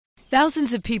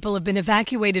Thousands of people have been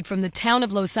evacuated from the town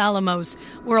of Los Alamos,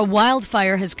 where a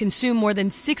wildfire has consumed more than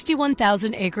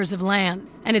 61,000 acres of land.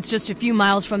 And it's just a few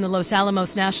miles from the Los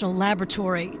Alamos National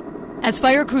Laboratory. As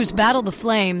fire crews battle the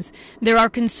flames, there are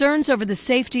concerns over the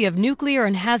safety of nuclear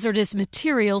and hazardous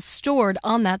materials stored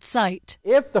on that site.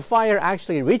 If the fire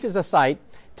actually reaches the site,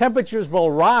 temperatures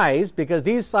will rise because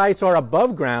these sites are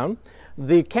above ground.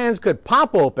 The cans could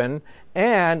pop open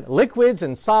and liquids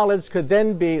and solids could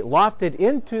then be wafted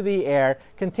into the air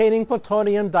containing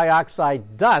plutonium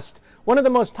dioxide dust, one of the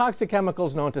most toxic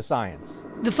chemicals known to science.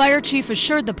 The fire chief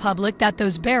assured the public that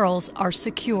those barrels are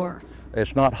secure.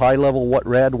 It's not high-level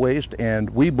rad waste, and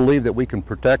we believe that we can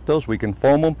protect those. We can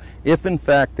foam them. If, in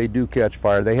fact, they do catch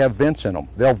fire, they have vents in them.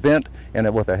 They'll vent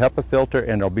and with a HEPA filter,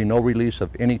 and there'll be no release of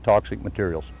any toxic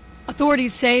materials.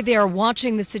 Authorities say they are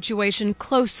watching the situation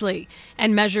closely,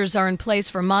 and measures are in place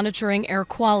for monitoring air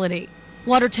quality.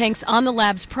 Water tanks on the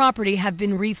lab's property have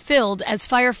been refilled as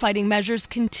firefighting measures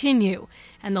continue,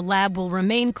 and the lab will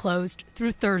remain closed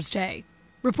through Thursday.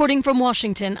 Reporting from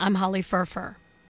Washington, I'm Holly Furfer.